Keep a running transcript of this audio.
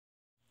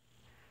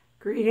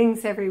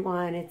Greetings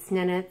everyone, it's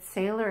Nanette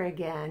Saylor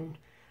again,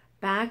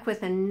 back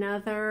with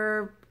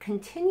another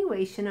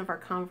continuation of our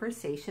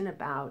conversation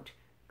about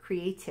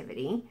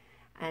creativity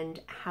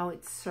and how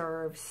it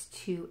serves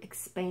to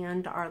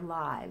expand our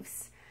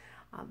lives.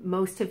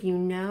 Most of you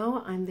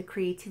know I'm the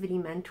creativity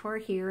mentor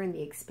here in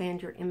the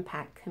Expand Your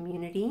Impact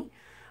community.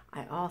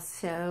 I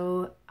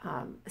also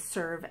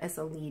serve as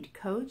a lead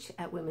coach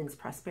at Women's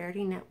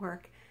Prosperity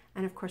Network,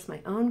 and of course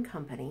my own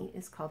company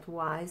is called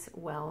Wise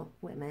Well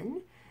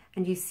Women.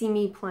 And you see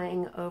me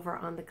playing over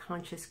on the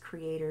Conscious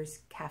Creators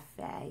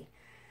Cafe.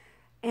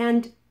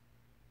 And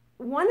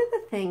one of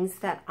the things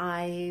that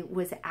I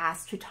was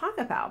asked to talk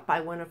about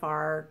by one of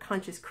our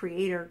Conscious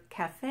Creator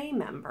Cafe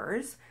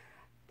members,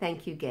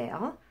 thank you,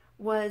 Gail,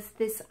 was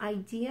this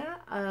idea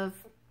of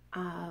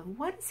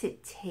what does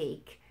it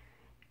take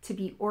to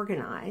be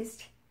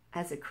organized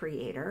as a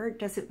creator?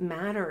 Does it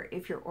matter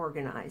if you're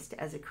organized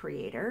as a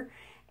creator?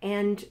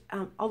 And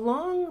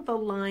along the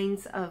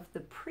lines of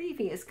the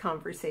previous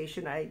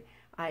conversation,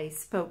 I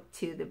spoke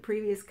to the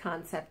previous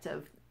concept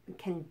of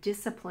can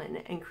discipline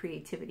and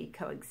creativity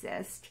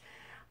coexist.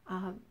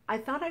 I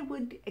thought I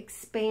would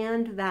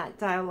expand that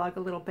dialogue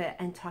a little bit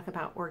and talk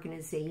about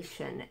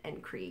organization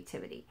and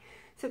creativity.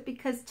 So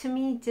because to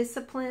me,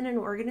 discipline and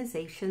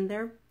organization,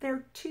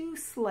 they're two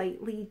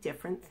slightly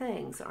different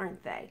things,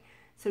 aren't they?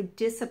 So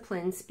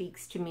discipline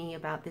speaks to me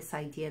about this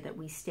idea that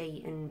we stay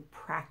in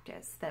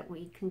practice, that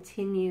we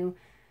continue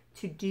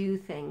to do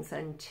things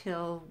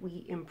until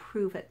we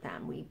improve at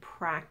them. We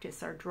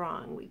practice our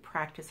drawing, we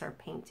practice our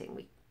painting,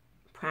 we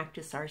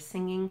practice our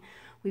singing,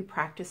 we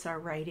practice our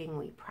writing,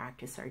 we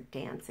practice our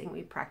dancing,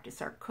 we practice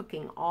our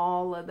cooking.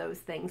 All of those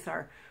things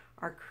are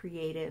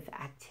creative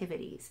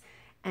activities.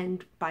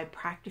 And by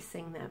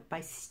practicing them,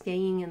 by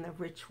staying in the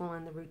ritual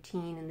and the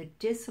routine and the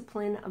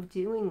discipline of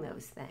doing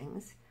those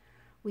things,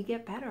 we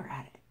get better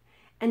at it.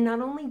 And not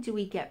only do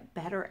we get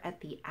better at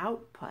the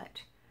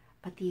output,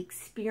 but the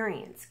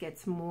experience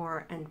gets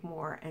more and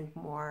more and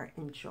more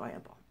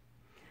enjoyable.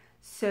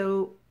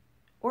 So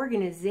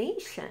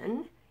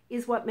organization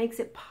is what makes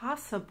it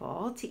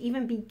possible to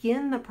even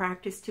begin the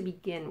practice to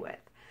begin with.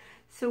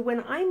 So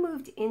when I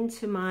moved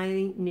into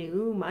my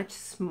new, much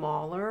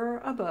smaller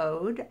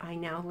abode, I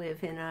now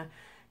live in a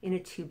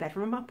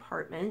 2-bedroom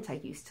apartment. I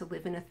used to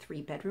live in a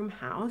 3-bedroom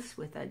house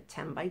with a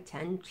 10 by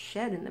 10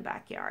 shed in the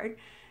backyard.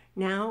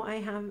 Now I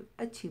have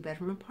a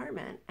 2-bedroom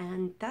apartment,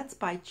 and that's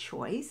by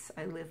choice.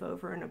 I live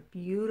over in a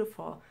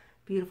beautiful,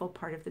 beautiful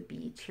part of the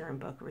beach here in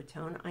Boca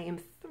Raton. I am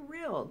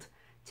thrilled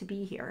to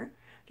be here.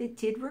 It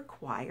did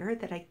require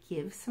that I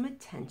give some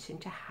attention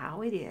to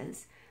how it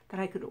is that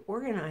I could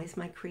organize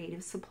my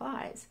creative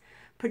supplies,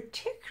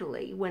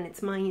 particularly when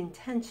it's my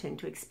intention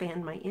to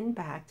expand my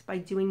impact by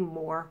doing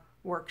more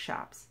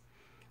workshops.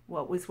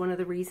 What was one of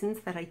the reasons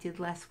that I did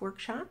less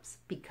workshops?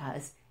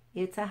 Because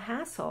it's a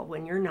hassle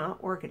when you're not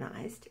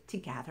organized to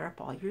gather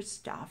up all your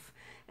stuff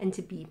and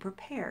to be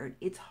prepared.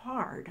 It's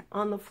hard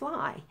on the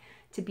fly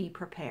to be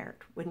prepared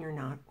when you're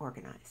not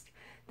organized.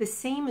 The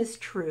same is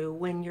true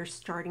when you're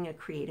starting a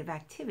creative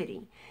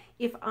activity.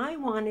 If I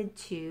wanted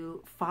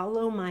to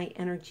follow my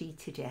energy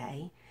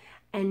today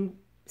and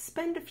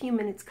spend a few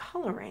minutes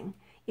coloring,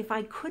 if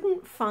I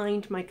couldn't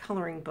find my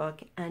coloring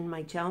book and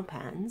my gel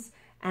pens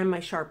and my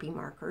Sharpie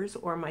markers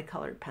or my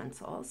colored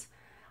pencils,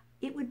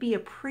 it would be a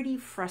pretty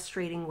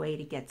frustrating way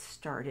to get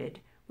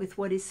started with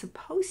what is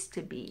supposed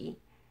to be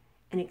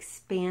an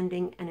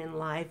expanding and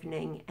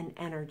enlivening and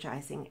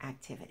energizing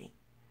activity.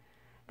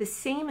 The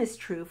same is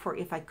true for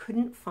if I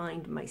couldn't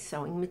find my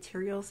sewing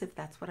materials, if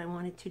that's what I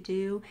wanted to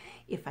do,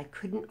 if I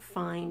couldn't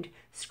find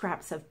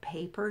scraps of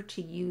paper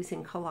to use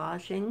in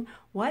collaging.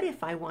 What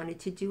if I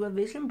wanted to do a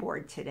vision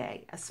board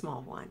today, a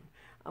small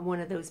one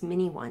of those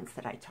mini ones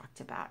that I talked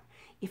about?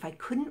 If I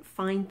couldn't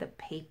find the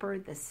paper,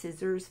 the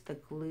scissors, the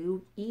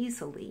glue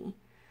easily,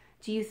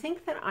 do you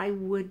think that I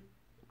would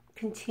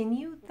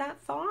continue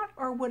that thought,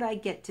 or would I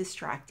get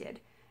distracted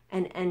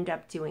and end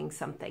up doing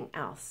something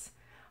else?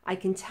 I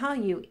can tell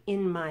you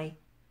in my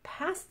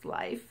past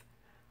life,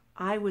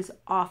 I was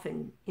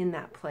often in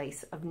that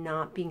place of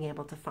not being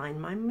able to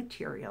find my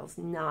materials,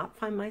 not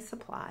find my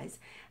supplies,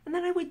 and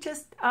then I would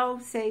just,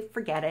 say,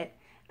 forget it,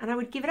 and I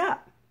would give it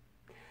up.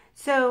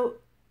 So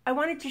I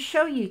wanted to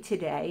show you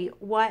today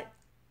what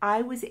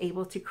I was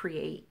able to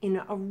create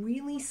in a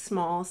really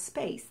small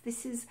space.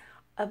 This is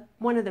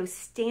one of those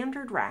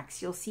standard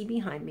racks you'll see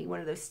behind me,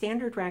 one of those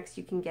standard racks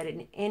you can get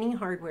in any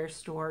hardware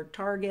store,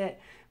 Target,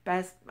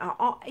 Best,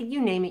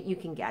 you name it, you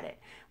can get it.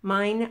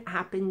 Mine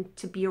happened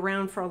to be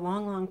around for a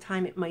long, long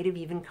time. It might have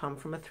even come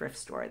from a thrift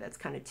store. That's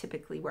kind of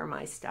typically where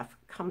my stuff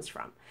comes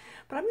from.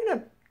 But I'm going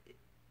to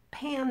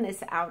pan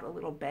this out a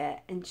little bit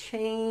and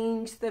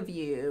change the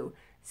view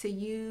so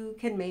you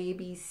can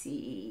maybe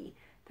see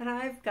that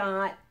I've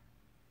got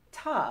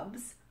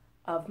tubs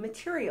of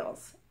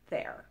materials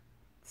there.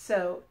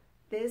 So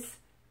this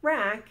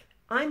rack,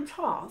 I'm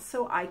tall,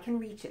 so I can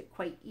reach it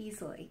quite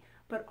easily.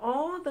 But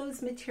all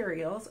those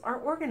materials are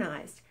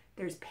organized.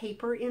 There's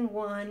paper in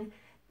one,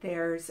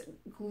 there's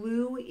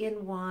glue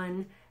in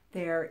one,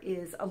 There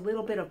is a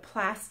little bit of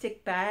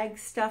plastic bag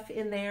stuff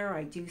in there.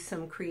 I do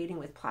some creating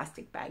with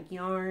plastic bag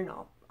yarn.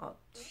 I'll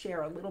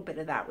share a little bit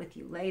of that with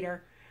you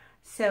later.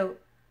 So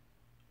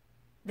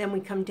then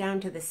we come down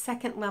to the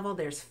second level.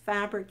 There's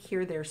fabric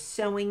here. There's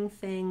sewing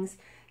things.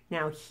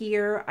 Now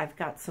here I've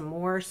got some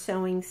more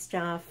sewing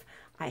stuff.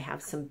 I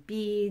have some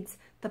beads.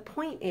 The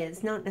point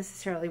is not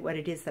necessarily what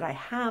it is that I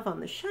have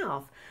on the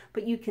shelf,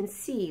 but you can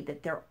see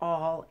that they're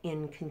all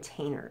in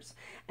containers.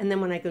 And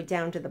then when I go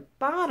down to the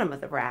bottom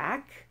of the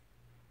rack,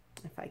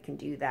 if I can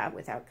do that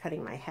without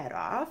cutting my head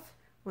off,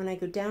 when I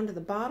go down to the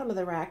bottom of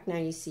the rack, now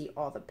you see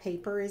all the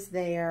paper is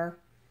there.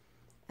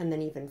 And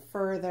then even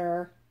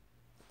further,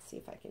 let's see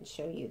if I can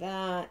show you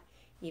that.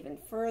 Even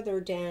further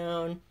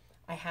down,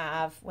 I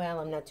have, well,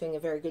 I'm not doing a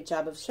very good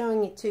job of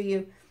showing it to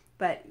you,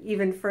 but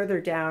even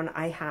further down,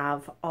 I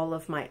have all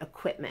of my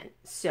equipment.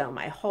 So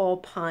my hole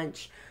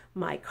punch,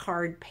 my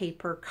card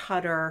paper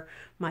cutter,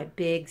 my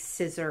big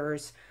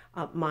scissors,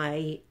 one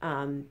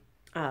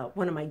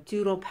of my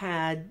doodle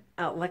pad,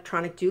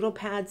 electronic doodle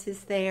pads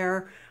is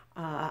there.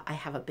 I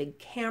have a big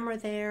camera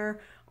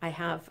there. I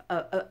have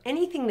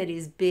anything that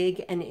is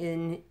big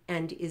and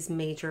is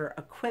major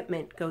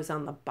equipment goes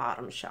on the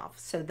bottom shelf.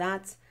 So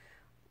that's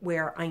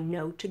where I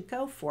know to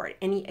go for it.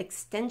 Any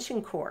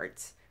extension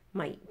cords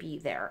might be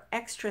there.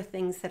 Extra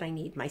things that I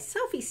need. My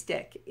selfie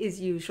stick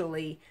is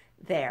usually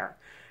there.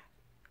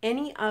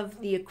 Any of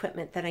the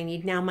equipment that I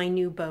need. Now my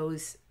new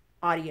Bose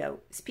audio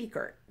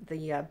speaker, the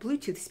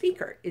Bluetooth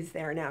speaker is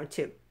there now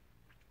too.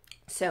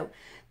 So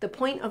the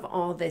point of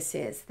all this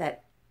is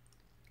that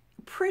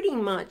pretty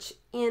much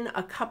in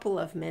a couple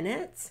of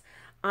minutes,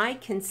 I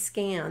can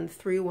scan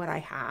through what I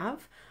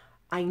have.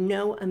 I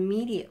know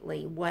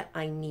immediately what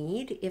I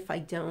need if I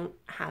don't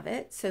have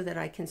it so that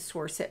I can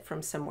source it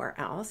from somewhere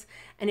else.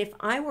 And if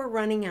I were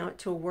running out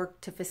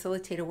to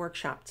facilitate a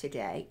workshop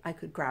today, I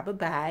could grab a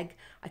bag.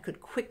 I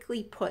could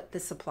quickly put the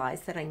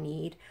supplies that I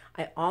need.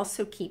 I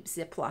also keep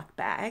Ziploc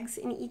bags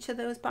in each of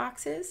those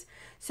boxes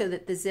so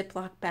that the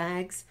Ziploc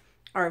bags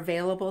are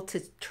available to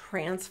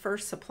transfer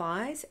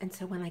supplies. And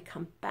so when I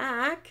come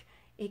back,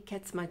 it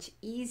gets much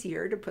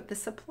easier to put the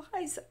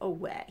supplies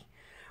away.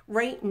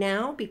 Right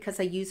now, because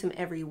I use them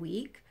every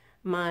week,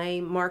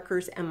 my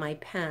markers and my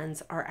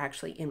pens are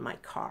actually in my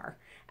car.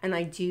 And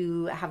I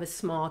do have a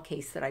small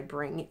case that I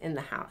bring in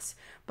the house.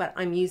 But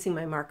I'm using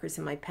my markers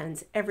and my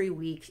pens every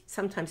week,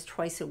 sometimes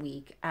twice a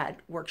week at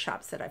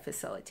workshops that I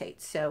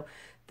facilitate. So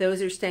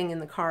those are staying in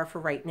the car for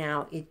right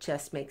now. It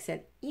just makes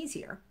it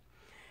easier.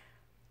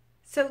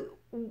 So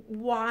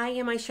why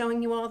am I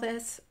showing you all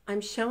this? I'm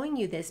showing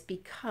you this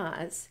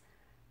because,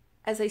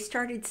 as I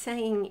started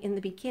saying in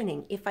the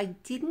beginning, if I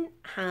didn't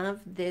have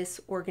this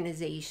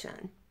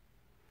organization,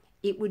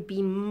 it would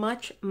be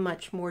much,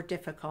 much more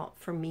difficult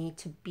for me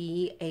to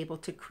be able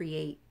to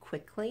create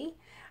quickly.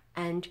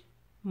 And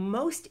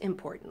most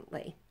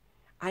importantly,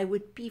 I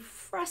would be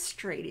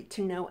frustrated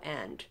to no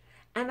end.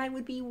 And I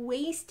would be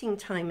wasting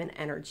time and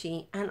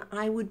energy, and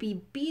I would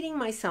be beating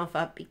myself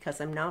up because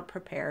I'm not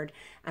prepared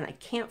and I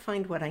can't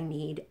find what I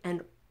need,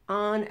 and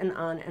on and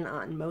on and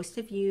on. Most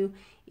of you,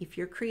 if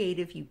you're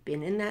creative, you've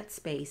been in that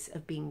space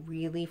of being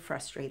really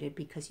frustrated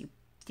because you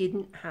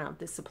didn't have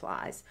the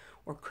supplies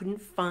or couldn't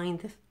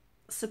find the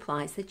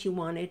supplies that you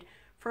wanted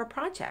for a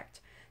project.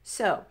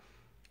 So,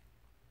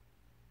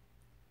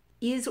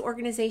 is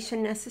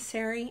organization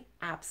necessary?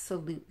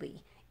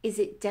 Absolutely. Is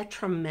it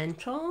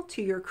detrimental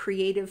to your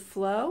creative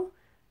flow?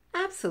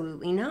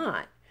 Absolutely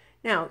not.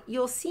 Now,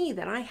 you'll see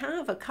that I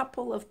have a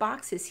couple of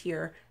boxes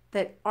here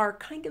that are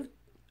kind of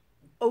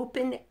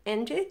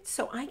open-ended,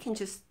 so I can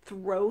just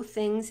throw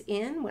things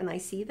in when I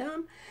see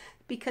them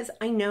because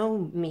I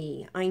know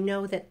me. I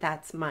know that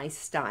that's my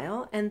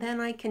style, and then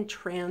I can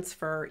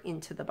transfer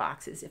into the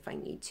boxes if I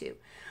need to.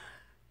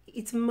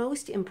 It's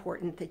most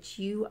important that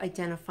you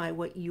identify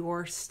what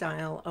your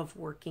style of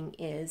working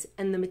is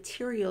and the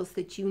materials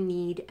that you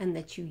need and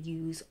that you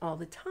use all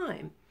the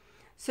time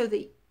so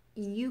that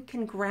you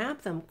can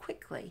grab them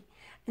quickly.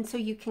 And so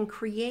you can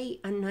create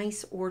a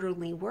nice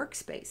orderly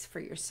workspace for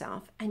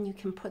yourself and you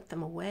can put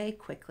them away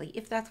quickly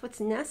if that's what's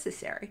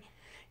necessary.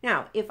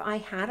 Now, if I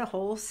had a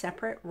whole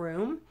separate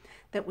room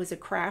that was a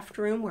craft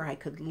room where I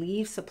could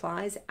leave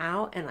supplies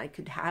out and I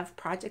could have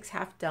projects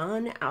half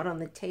done out on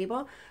the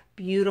table,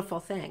 beautiful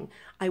thing.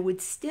 I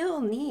would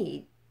still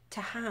need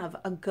to have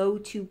a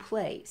go-to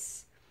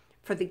place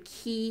for the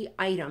key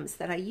items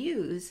that I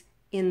use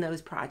in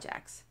those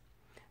projects.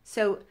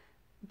 So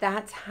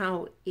that's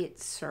how it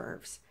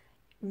serves.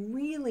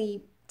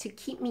 Really to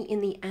keep me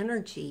in the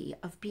energy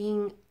of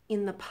being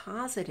in the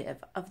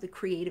positive of the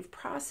creative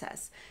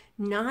process,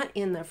 not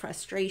in the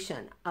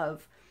frustration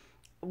of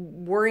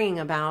worrying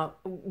about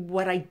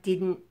what I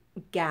didn't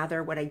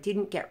gather, what I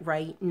didn't get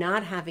right,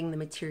 not having the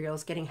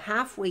materials, getting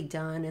halfway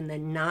done and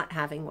then not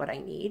having what I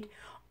need.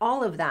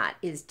 All of that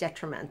is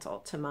detrimental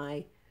to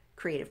my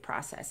creative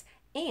process,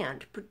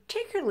 and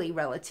particularly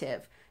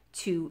relative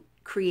to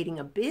creating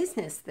a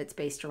business that's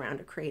based around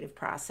a creative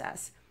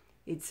process.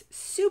 It's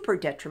super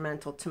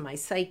detrimental to my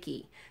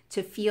psyche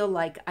to feel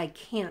like I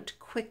can't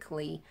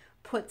quickly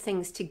put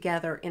things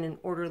together in an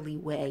orderly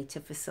way to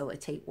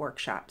facilitate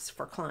workshops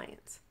for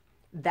clients.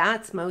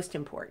 That's most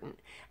important.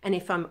 And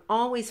if I'm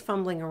always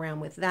fumbling around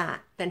with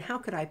that, then how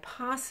could I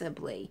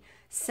possibly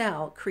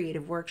sell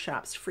creative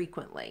workshops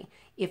frequently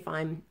if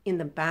I'm in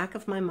the back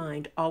of my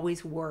mind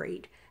always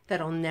worried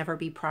that I'll never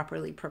be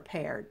properly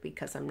prepared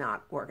because I'm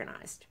not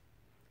organized?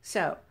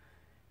 So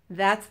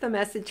that's the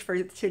message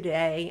for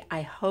today.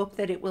 I hope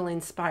that it will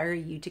inspire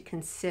you to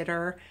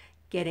consider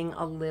getting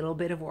a little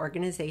bit of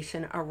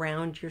organization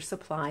around your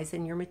supplies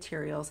and your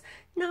materials,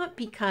 not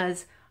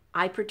because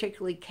I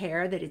particularly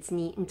care that it's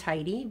neat and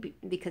tidy,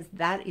 because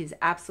that is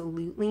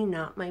absolutely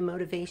not my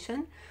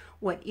motivation.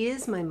 What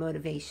is my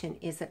motivation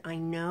is that I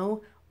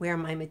know where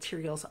my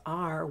materials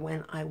are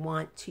when I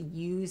want to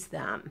use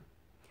them,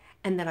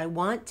 and that I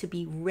want to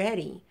be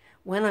ready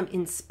when I'm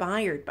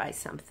inspired by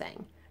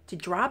something to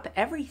drop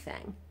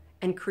everything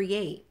and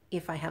create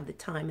if I have the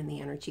time and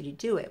the energy to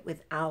do it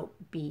without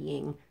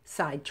being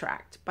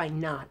sidetracked by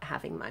not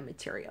having my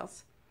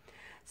materials.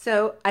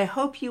 So I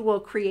hope you will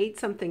create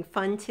something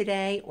fun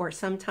today or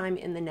sometime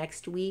in the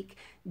next week.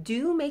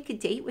 Do make a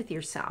date with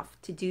yourself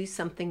to do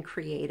something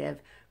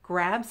creative.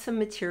 Grab some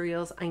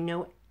materials. I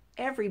know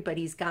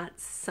everybody's got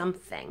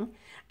something,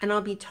 and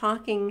I'll be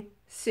talking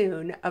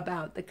soon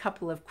about the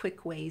couple of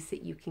quick ways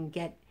that you can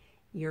get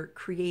your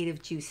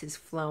creative juices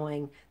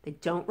flowing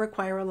that don't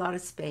require a lot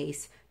of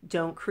space,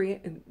 don't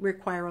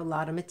require a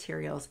lot of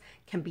materials,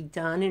 can be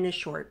done in a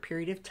short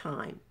period of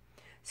time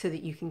so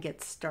that you can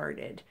get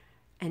started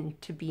and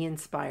to be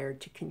inspired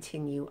to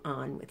continue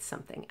on with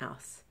something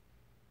else.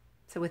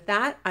 So with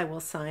that, I will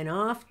sign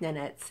off.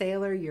 Nanette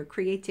Saylor, your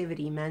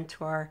creativity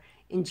mentor,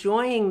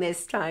 enjoying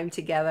this time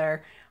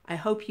together. I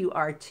hope you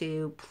are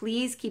too.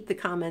 Please keep the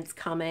comments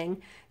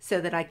coming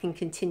so that I can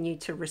continue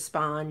to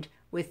respond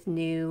with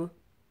new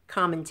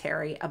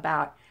commentary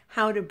about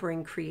how to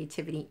bring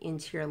creativity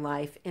into your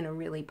life in a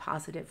really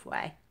positive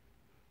way.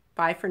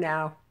 Bye for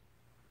now.